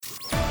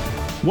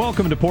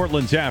Welcome to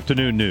Portland's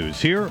Afternoon News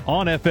here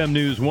on FM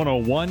News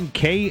 101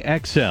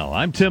 KXL.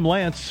 I'm Tim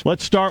Lance.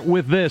 Let's start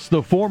with this.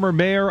 The former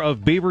mayor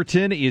of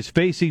Beaverton is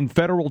facing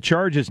federal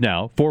charges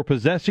now for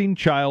possessing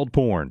child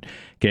porn.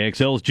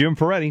 KXL's Jim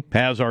Ferretti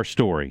has our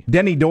story.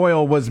 Denny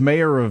Doyle was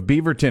mayor of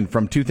Beaverton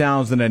from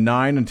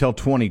 2009 until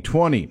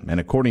 2020, and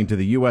according to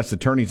the U.S.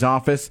 Attorney's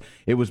Office,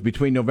 it was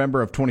between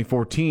November of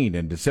 2014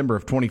 and December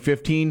of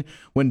 2015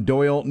 when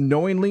Doyle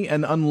knowingly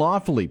and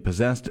unlawfully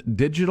possessed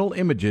digital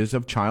images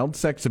of child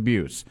sex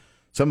abuse.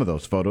 Some of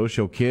those photos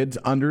show kids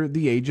under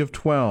the age of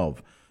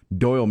 12.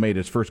 Doyle made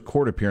his first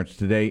court appearance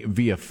today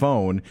via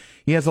phone.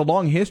 He has a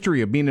long history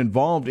of being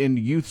involved in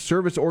youth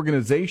service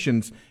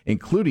organizations,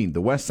 including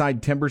the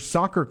Westside Timbers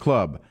Soccer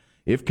Club.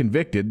 If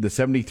convicted, the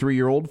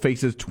 73-year-old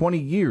faces 20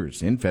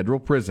 years in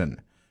federal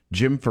prison.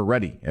 Jim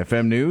Ferretti,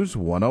 FM News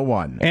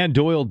 101. And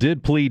Doyle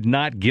did plead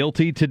not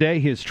guilty today.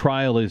 His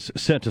trial is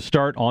set to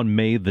start on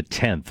May the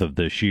 10th of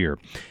this year.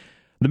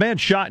 The man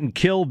shot and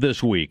killed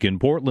this week in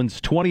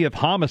Portland's 20th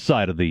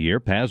homicide of the year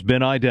has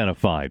been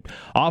identified.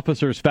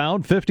 Officers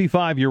found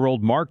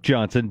 55-year-old Mark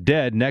Johnson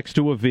dead next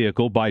to a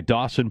vehicle by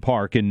Dawson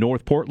Park in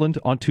North Portland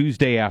on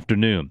Tuesday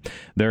afternoon.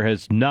 There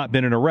has not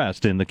been an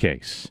arrest in the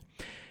case.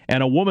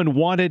 And a woman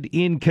wanted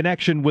in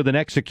connection with an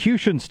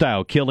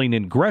execution-style killing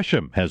in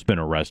Gresham has been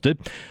arrested.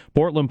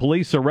 Portland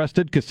police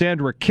arrested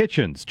Cassandra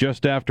Kitchens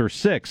just after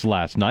 6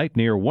 last night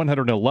near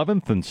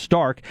 111th and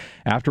Stark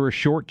after a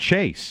short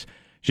chase.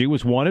 She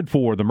was wanted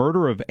for the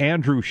murder of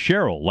Andrew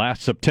Sherrill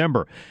last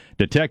September.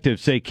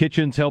 Detectives say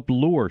Kitchens helped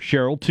lure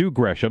Sherrill to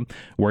Gresham,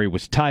 where he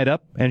was tied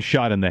up and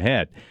shot in the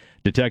head.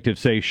 Detectives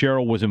say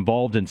Sherrill was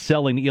involved in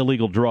selling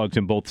illegal drugs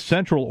in both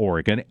Central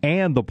Oregon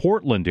and the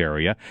Portland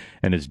area,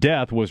 and his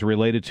death was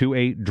related to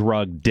a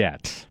drug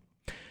debt.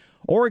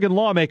 Oregon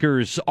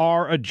lawmakers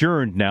are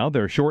adjourned now.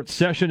 Their short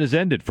session is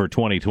ended for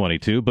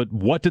 2022, but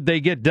what did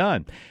they get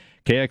done?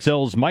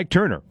 KXL's Mike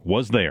Turner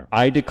was there.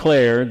 I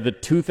declare the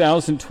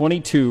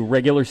 2022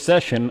 regular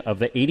session of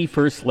the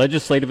 81st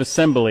Legislative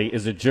Assembly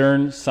is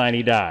adjourned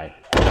sine die.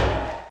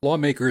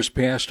 Lawmakers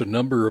passed a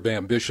number of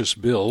ambitious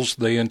bills.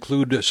 They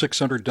include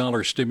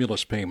 $600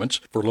 stimulus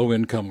payments for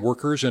low-income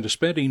workers and a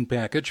spending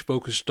package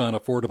focused on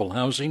affordable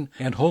housing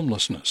and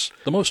homelessness.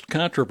 The most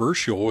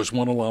controversial was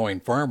one allowing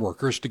farm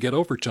workers to get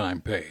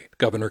overtime pay.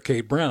 Governor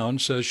Kate Brown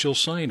says she'll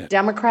sign it.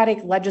 Democratic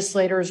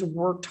legislators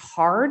worked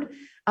hard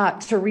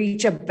to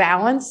reach a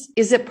balance.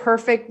 Is it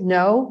perfect?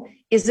 No.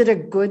 Is it a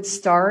good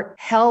start?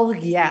 Hell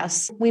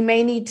yes. We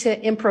may need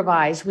to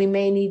improvise. We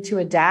may need to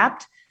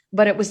adapt,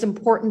 but it was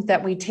important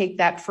that we take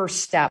that first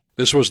step.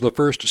 This was the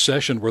first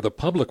session where the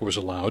public was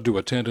allowed to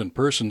attend in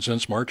person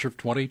since March of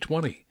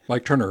 2020.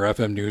 Mike Turner,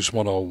 FM News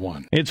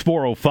 101. It's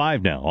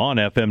 4:05 now on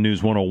FM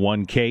News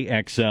 101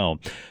 KXL.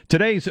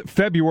 Today's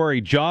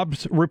February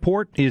jobs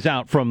report is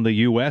out from the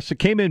U.S. It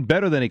came in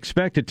better than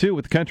expected, too,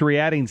 with the country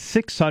adding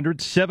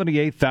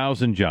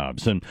 678,000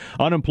 jobs and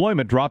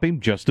unemployment dropping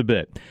just a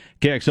bit.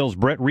 KXL's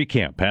Brett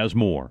Recamp has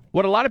more.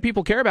 What a lot of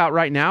people care about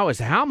right now is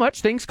how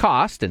much things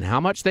cost and how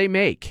much they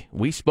make.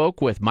 We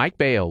spoke with Mike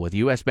Bale with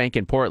U.S. Bank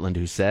in Portland,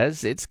 who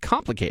says it's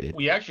complicated.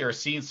 We actually are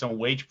seeing some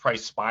wage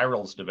price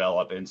spirals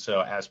develop. And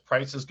so as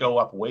prices go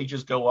up,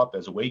 wages go up.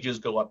 As wages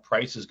go up,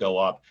 prices go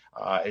up.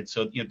 And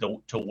so the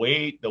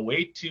way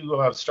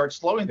to start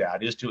slowing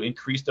that is to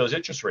increase those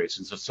interest rates.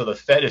 And so the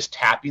Fed is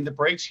tapping the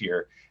brakes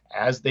here,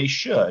 as they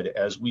should,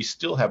 as we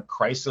still have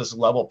crisis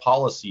level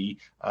policy.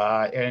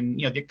 And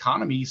the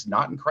economy's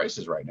not in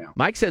crisis right now.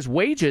 Mike says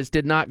wages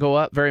did not go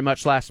up very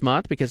much last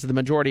month because the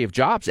majority of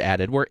jobs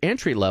added were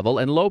entry level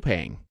and low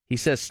paying. He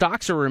says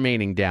stocks are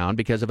remaining down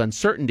because of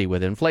uncertainty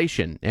with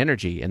inflation,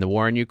 energy, and the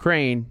war in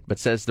Ukraine, but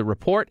says the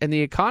report and the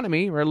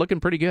economy are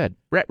looking pretty good.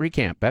 Brett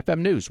Recamp,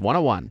 FM News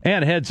 101.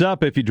 And heads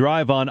up, if you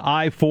drive on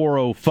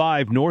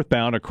I-405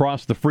 northbound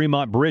across the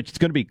Fremont Bridge, it's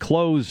going to be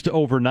closed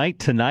overnight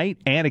tonight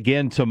and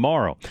again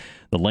tomorrow.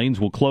 The lanes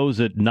will close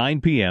at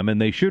 9 p.m.,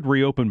 and they should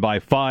reopen by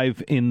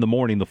 5 in the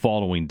morning the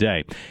following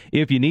day.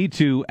 If you need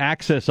to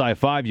access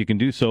I-5, you can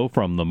do so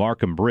from the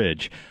Markham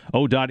Bridge.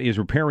 ODOT is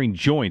repairing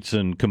joints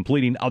and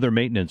completing other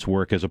maintenance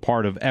work as a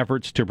part of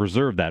efforts to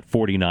preserve that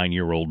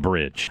 49-year-old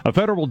bridge. A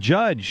federal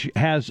judge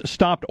has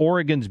stopped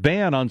Oregon's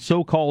ban on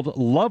so-called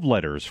love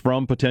letters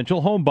from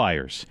potential home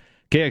buyers.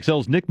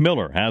 KXL's Nick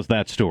Miller has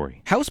that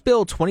story. House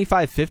Bill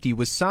 2550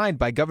 was signed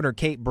by Governor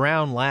Kate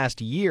Brown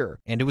last year,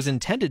 and it was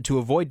intended to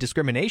avoid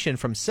discrimination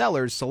from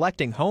sellers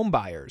selecting home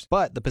buyers.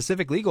 But the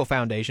Pacific Legal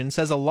Foundation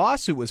says a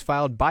lawsuit was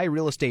filed by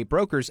real estate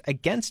brokers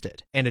against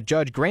it, and a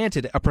judge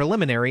granted a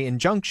preliminary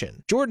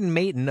injunction. Jordan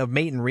Mayton of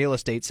Mayton Real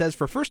Estate says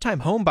for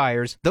first-time home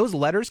buyers, those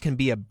letters can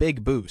be a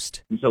big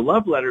boost. And so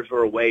love letters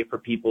are a way for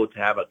people to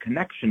have a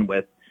connection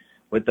with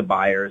the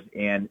buyers,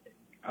 and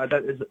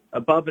that is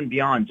above and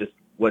beyond just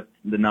what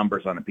the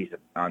numbers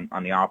on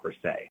on the offer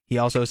say. He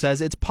also says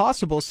it's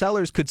possible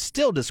sellers could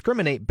still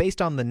discriminate based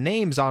on the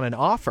names on an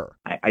offer.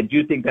 I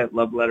do think that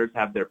love letters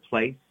have their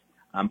place,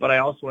 but I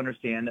also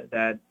understand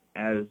that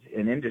as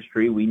an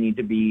industry, we need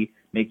to be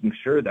making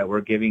sure that we're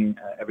giving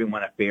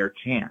everyone a fair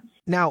chance.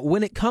 Now,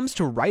 when it comes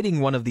to writing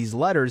one of these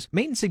letters,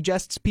 Mayton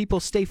suggests people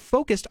stay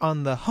focused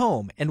on the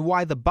home and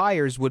why the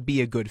buyers would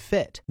be a good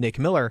fit. Nick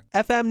Miller,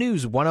 FM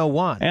News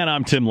 101. And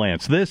I'm Tim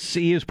Lance. This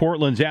is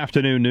Portland's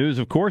Afternoon News.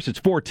 Of course, it's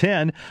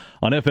 410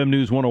 on FM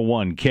News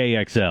 101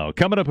 KXL.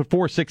 Coming up at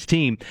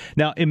 416.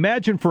 Now,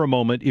 imagine for a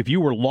moment if you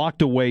were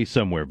locked away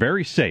somewhere,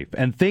 very safe,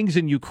 and things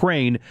in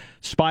Ukraine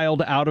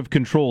spiraled out of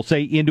control,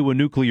 say into a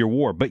nuclear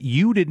war, but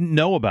you didn't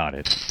know about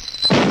it.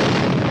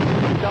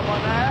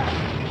 Someone there?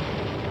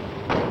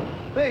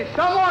 Please,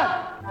 someone!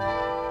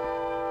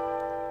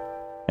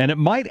 And it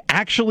might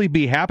actually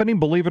be happening,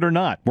 believe it or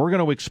not. We're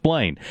going to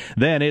explain.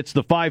 Then it's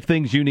the 5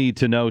 things you need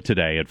to know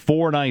today at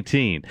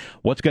 4:19.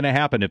 What's going to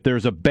happen if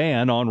there's a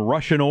ban on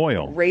Russian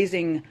oil?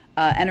 Raising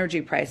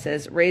energy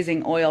prices,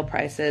 raising oil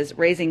prices,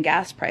 raising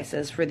gas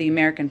prices for the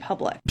American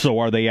public. So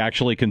are they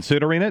actually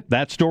considering it?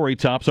 That story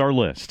tops our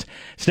list.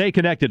 Stay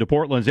connected to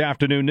Portland's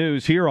Afternoon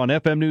News here on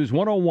FM News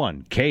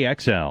 101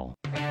 KXL.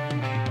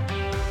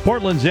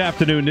 Portland's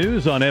Afternoon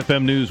News on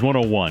FM News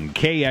 101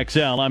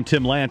 KXL. I'm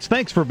Tim Lance.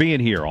 Thanks for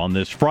being here on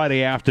this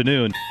Friday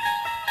afternoon.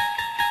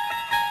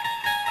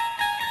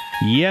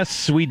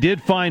 Yes, we did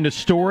find a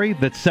story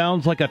that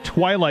sounds like a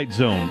Twilight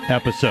Zone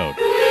episode.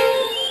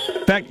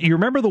 In fact, you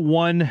remember the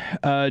one,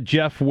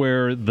 Jeff,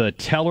 where the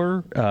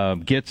teller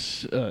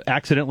gets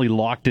accidentally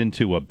locked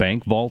into a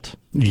bank vault?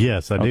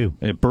 Yes, I do.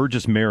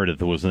 Burgess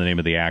Meredith was the name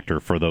of the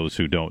actor, for those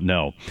who don't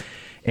know.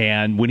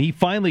 And when he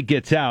finally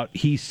gets out,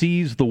 he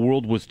sees the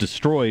world was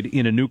destroyed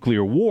in a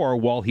nuclear war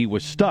while he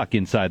was stuck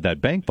inside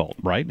that bank vault,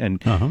 right?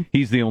 And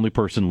he's the only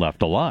person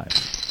left alive.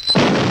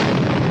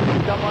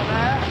 Someone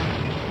there?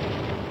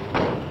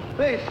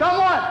 Please,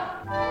 someone!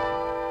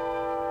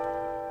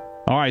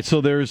 All right,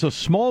 so there's a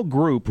small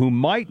group who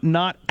might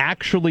not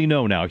actually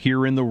know now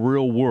here in the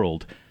real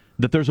world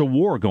that there's a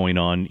war going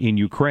on in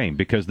Ukraine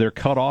because they're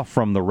cut off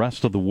from the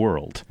rest of the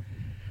world.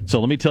 So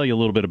let me tell you a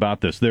little bit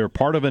about this. They're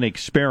part of an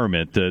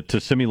experiment to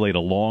simulate a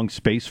long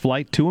space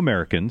flight. 2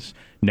 Americans,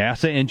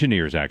 NASA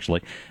engineers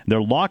actually.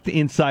 They're locked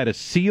inside a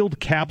sealed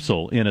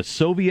capsule in a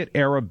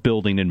Soviet-era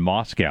building in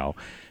Moscow.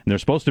 And they're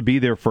supposed to be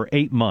there for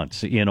 8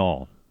 months in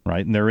all,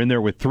 right? And they're in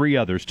there with 3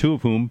 others, 2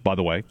 of whom, by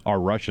the way, are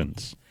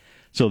Russians.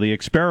 So the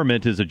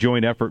experiment is a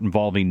joint effort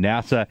involving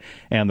NASA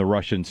and the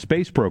Russian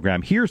space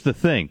program. Here's the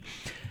thing.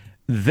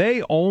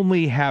 They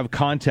only have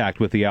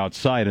contact with the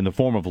outside in the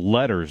form of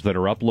letters that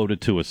are uploaded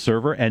to a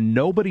server, and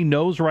nobody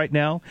knows right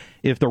now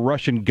if the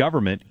Russian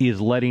government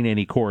is letting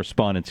any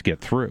correspondence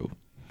get through.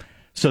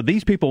 So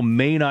these people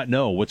may not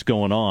know what's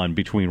going on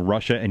between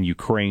Russia and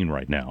Ukraine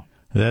right now.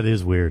 That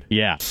is weird.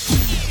 Yeah.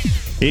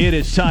 It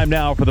is time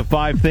now for the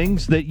 5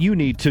 things that you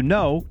need to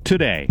know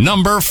today.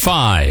 Number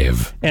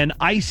 5. An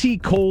icy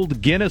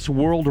cold Guinness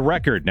World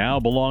Record now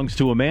belongs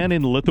to a man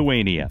in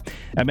Lithuania.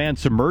 A man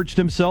submerged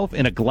himself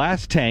in a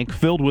glass tank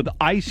filled with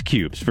ice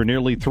cubes for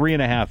nearly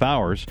 3.5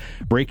 hours,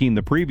 breaking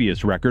the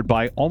previous record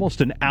by almost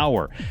an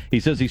hour.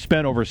 He says he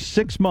spent over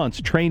 6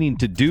 months training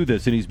to do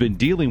this, and he's been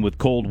dealing with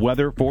cold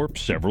weather for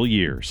several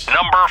years.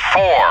 Number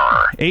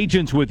 4.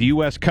 Agents with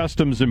U.S.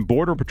 Customs and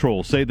Border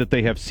Patrol say that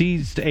they have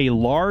seized a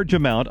large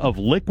amount of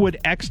liquid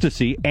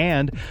ecstasy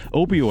and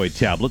opioid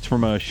tablets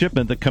from a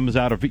shipment that comes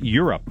out of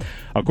Europe.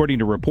 According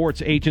to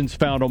reports, agents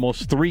found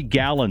almost 3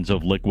 gallons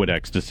of liquid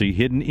ecstasy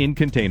hidden in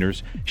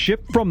containers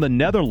shipped from the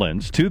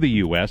Netherlands to the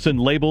U.S. and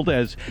labeled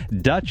as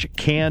Dutch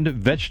canned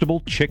vegetable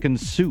chicken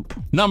soup.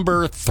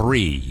 Number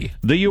 3.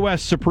 The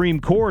U.S. Supreme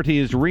Court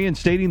is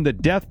reinstating the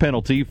death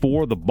penalty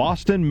for the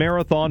Boston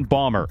Marathon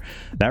bomber.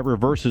 That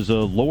reverses a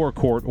lower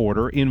court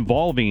order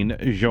involving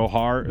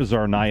Johar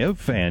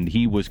Tsarnaev, and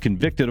he was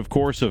convicted, of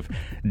course, of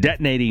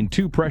detonating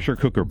 2 pressure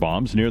cooker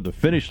bombs near the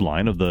finish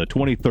line of the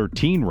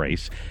 2013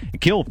 race. It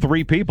killed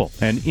 3 people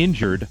and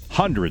injured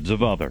hundreds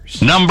of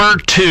others. Number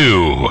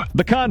 2.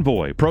 The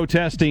convoy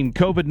protesting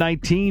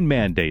COVID-19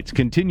 mandates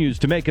continues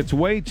to make its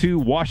way to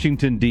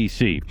Washington,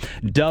 D.C.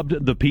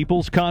 Dubbed the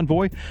People's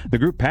Convoy, the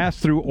group passed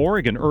through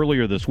Oregon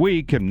earlier this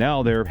week, and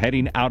now they're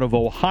heading out of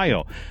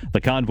Ohio.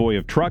 The convoy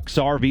of trucks,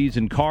 RVs,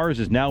 and cars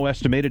is now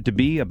estimated to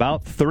be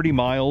about 30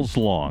 miles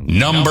long.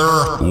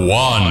 Number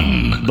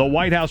 1. The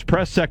White House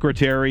press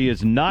secretary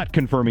is not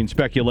confirming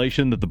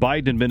speculation that the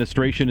Biden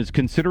administration is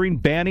considering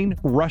banning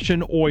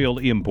Russian oil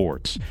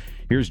imports.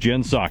 Here's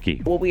Jen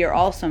Psaki. What we are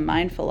also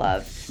mindful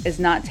of is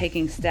not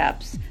taking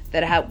steps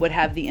that would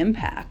have the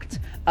impact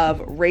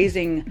of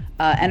raising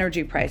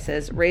energy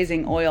prices,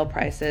 raising oil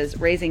prices,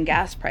 raising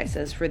gas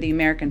prices for the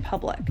American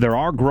public. There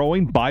are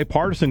growing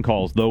bipartisan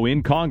calls, though,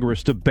 in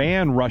Congress to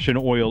ban Russian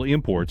oil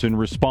imports in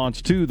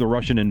response to the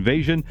Russian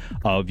invasion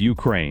of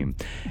Ukraine.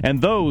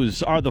 And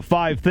those are the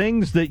 5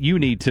 things that you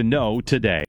need to know today.